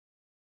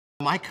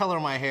I color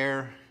my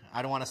hair,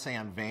 I don't want to say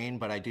I'm vain,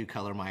 but I do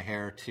color my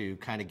hair to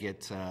kind of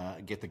get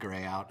the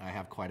gray out. I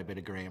have quite a bit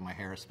of gray in my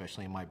hair,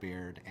 especially in my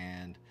beard,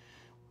 and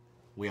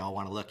we all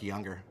want to look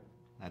younger.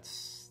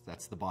 That's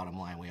the bottom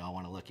line. We all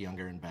want to look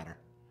younger and better.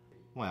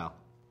 Well,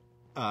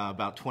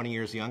 about 20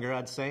 years younger,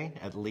 I'd say,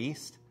 at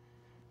least.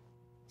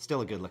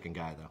 Still a good-looking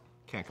guy, though.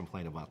 Can't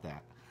complain about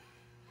that.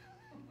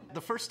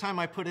 The first time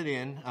I put it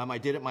in, I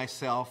did it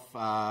myself,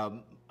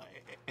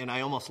 and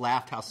I almost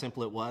laughed how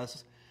simple it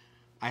was.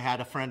 I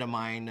had a friend of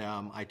mine,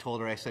 I told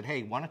her, I said,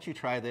 hey, why don't you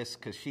try this?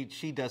 Because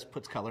she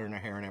puts color in her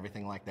hair and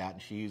everything like that,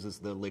 and she uses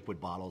the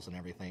liquid bottles and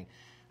everything.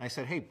 And I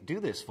said, hey, do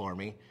this for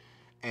me.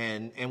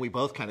 And we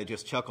both kind of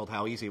just chuckled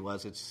how easy it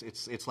was.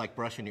 It's like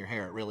brushing your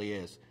hair. It really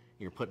is.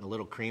 You're putting a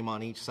little cream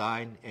on each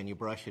side, and you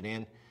brush it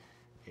in.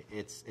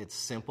 It's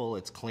simple,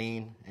 it's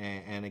clean,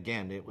 and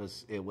again, it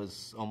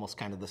was almost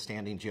kind of the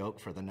standing joke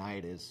for the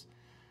night is,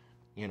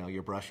 you know,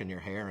 you're brushing your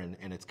hair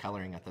and it's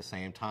coloring at the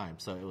same time.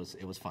 So it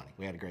was funny.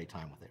 We had a great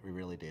time with it. We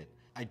really did.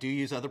 I do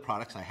use other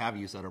products. I have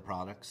used other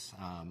products.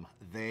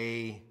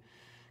 They,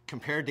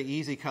 compared to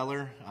Easy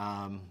Color,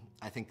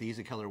 I think the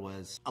Easy Color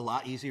was a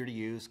lot easier to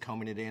use,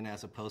 combing it in,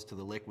 as opposed to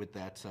the liquid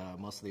that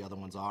most of the other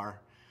ones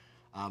are.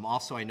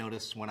 Also, I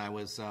noticed when I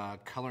was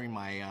coloring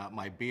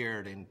my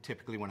beard, and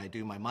typically when I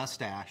do my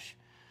mustache,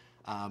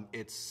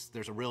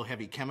 there's a real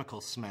heavy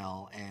chemical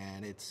smell,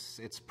 and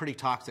it's pretty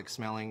toxic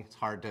smelling. It's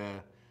hard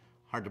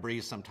to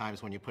breathe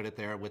sometimes when you put it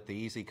there. With the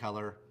Easy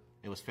Color,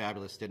 it was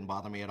fabulous. Didn't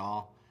bother me at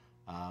all.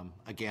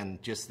 Again,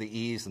 just the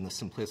ease and the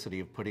simplicity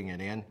of putting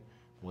it in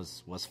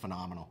was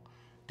phenomenal.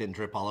 Didn't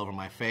drip all over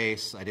my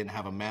face. I didn't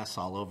have a mess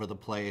all over the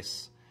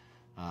place.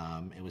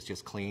 It was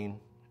just clean,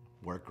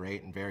 worked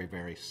great, and very,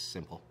 very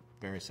simple.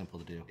 Very simple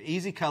to do.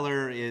 Easy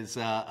Color is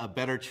a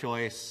better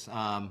choice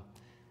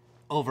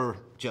over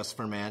Just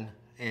for Men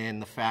in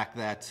the fact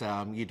that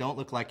you don't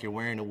look like you're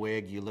wearing a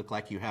wig. You look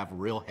like you have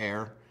real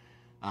hair,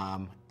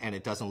 and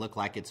it doesn't look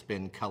like it's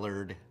been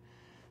colored.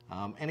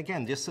 And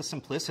again, just the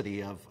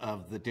simplicity of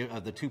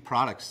the two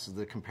products,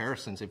 the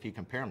comparisons, if you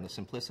compare them, the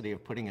simplicity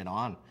of putting it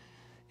on,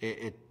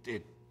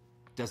 it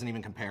doesn't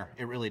even compare.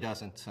 It really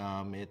doesn't.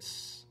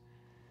 It's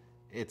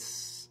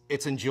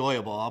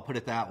enjoyable, I'll put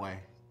it that way.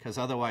 Because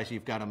otherwise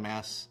you've got a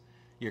mess,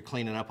 you're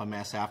cleaning up a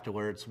mess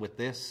afterwards. With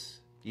this,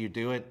 you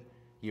do it,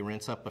 you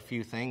rinse up a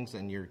few things,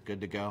 and you're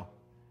good to go.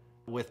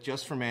 With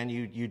Just for Men,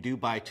 you do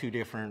buy two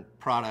different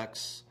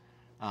products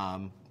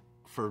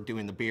for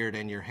doing the beard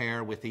and your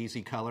hair. With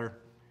Easy Color,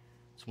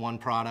 it's one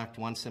product,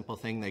 one simple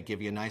thing. They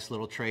give you a nice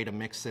little tray to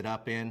mix it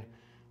up in.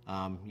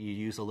 You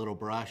use a little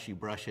brush, you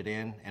brush it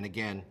in, and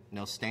again,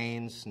 no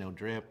stains, no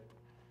drip,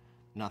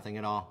 nothing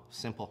at all,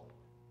 simple,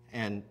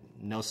 and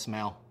no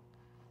smell.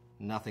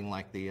 Nothing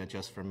like the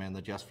Just for Men.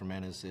 The Just for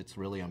Men it's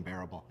really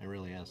unbearable. It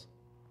really is.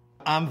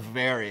 I'm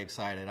very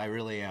excited. I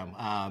really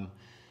am.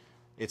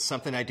 It's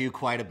something I do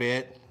quite a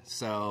bit.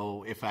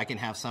 So if I can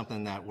have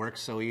something that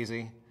works so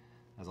easy,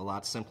 is a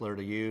lot simpler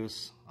to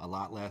use, a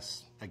lot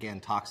less,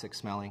 again, toxic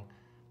smelling,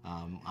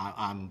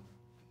 I'm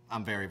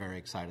very, very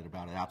excited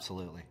about it.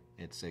 Absolutely.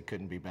 It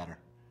couldn't be better.